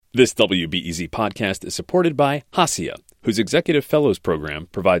This WBEZ podcast is supported by Hacia, whose Executive Fellows Program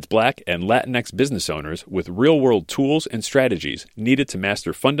provides Black and Latinx business owners with real-world tools and strategies needed to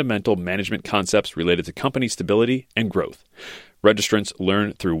master fundamental management concepts related to company stability and growth. Registrants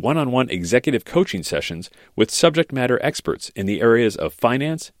learn through one-on-one executive coaching sessions with subject matter experts in the areas of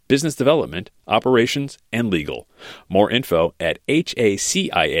finance, business development, operations, and legal. More info at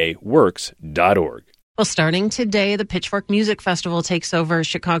haciaworks.org. Well, starting today, the Pitchfork Music Festival takes over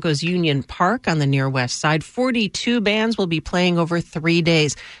Chicago's Union Park on the near west side. 42 bands will be playing over 3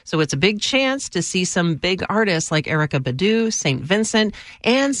 days. So it's a big chance to see some big artists like Erykah Badu, St. Vincent,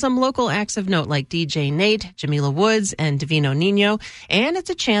 and some local acts of note like DJ Nate, Jamila Woods, and Divino Nino. And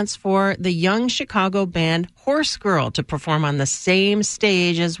it's a chance for the young Chicago band Horsegirl to perform on the same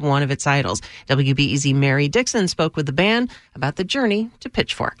stage as one of its idols. WBEZ Mary Dixon spoke with the band about the journey to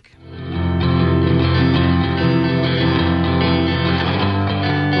Pitchfork.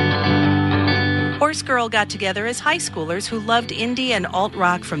 Horsegirl got together as high schoolers who loved indie and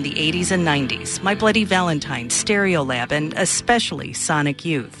alt-rock from the 80s and 90s, My Bloody Valentine, Stereolab, and especially Sonic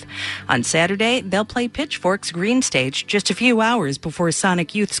Youth. On Saturday, they'll play Pitchfork's Green Stage just a few hours before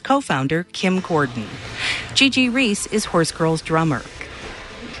Sonic Youth's co-founder, Kim Gordon. Gigi Reese is Horsegirl's drummer.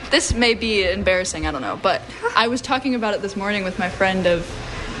 This may be embarrassing, I don't know, but I was talking about it this morning with my friend of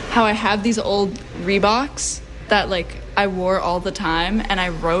how I have these old Reeboks that, I wore all the time, and I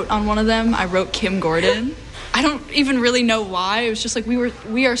wrote on one of them, I wrote Kim Gordon. I don't even really know why. It was just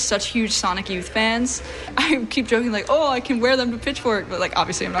we are such huge Sonic Youth fans. I keep joking I can wear them to Pitchfork, but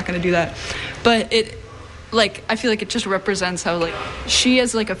obviously I'm not going to do that. But it, I feel like it just represents how she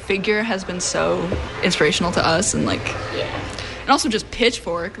as a figure has been so inspirational to us, and and also just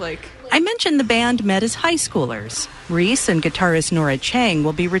Pitchfork, I mentioned the band met as high schoolers. Reese and guitarist Nora Chang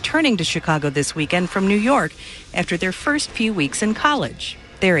will be returning to Chicago this weekend from New York after their first few weeks in college.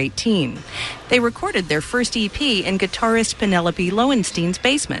 They're 18. They recorded their first EP in guitarist Penelope Lowenstein's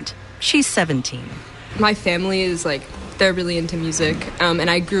basement. She's 17. My family is they're really into music, and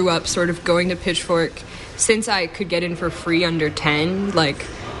I grew up sort of going to Pitchfork since I could get in for free under 10.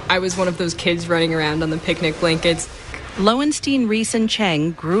 I was one of those kids running around on the picnic blankets. Lowenstein, Reese, and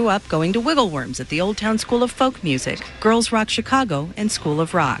Chang grew up going to Wiggle Worms at the Old Town School of Folk Music, Girls Rock Chicago, and School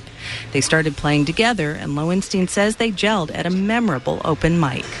of Rock. They started playing together, and Lowenstein says they gelled at a memorable open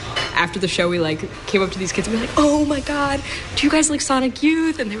mic. After the show, we came up to these kids and we were oh my God, do you guys like Sonic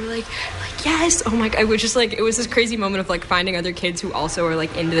Youth? And they were yes. Oh my God. It was just it was this crazy moment of finding other kids who also are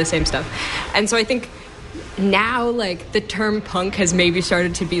into the same stuff. And so I think now the term punk has maybe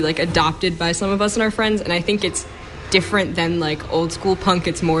started to be adopted by some of us and our friends, and I think it's different than old school punk.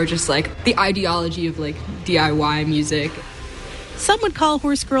 It's more just the ideology of DIY music. Some would call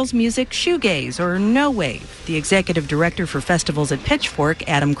Horsegirl's music shoegaze or no wave. The executive director for festivals at Pitchfork,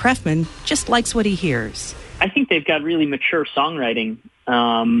 Adam Krefman, just likes what he hears. I think they've got really mature songwriting,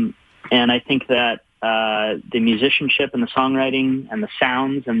 and I think that the musicianship and the songwriting and the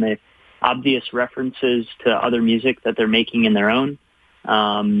sounds and the obvious references to other music that they're making in their own,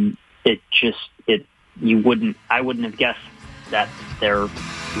 I wouldn't have guessed that they're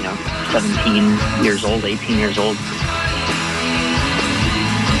 17 years old, 18 years old.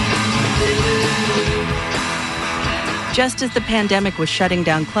 Just as the pandemic was shutting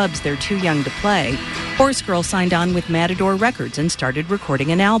down clubs they're too young to play, Horsegirl signed on with Matador Records and started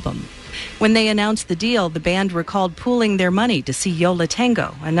recording an album. When they announced the deal, the band recalled pooling their money to see Yo La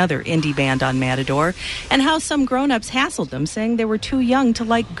Tengo, another indie band on Matador, and how some grown-ups hassled them, saying they were too young to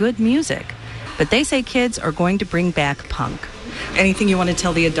like good music. But they say kids are going to bring back punk. Anything you want to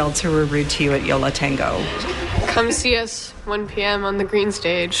tell the adults who were rude to you at Yo La Tengo? Come see us 1 p.m. on the green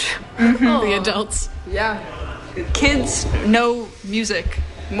stage. The adults. Yeah. Kids know music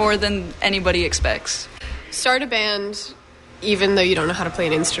more than anybody expects. Start a band even though you don't know how to play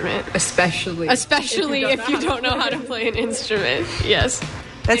an instrument. Especially if you don't know how to play an instrument. Yes.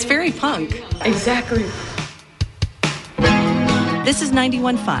 That's very punk. Exactly. This is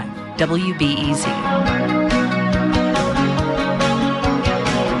 91.5 WBEZ.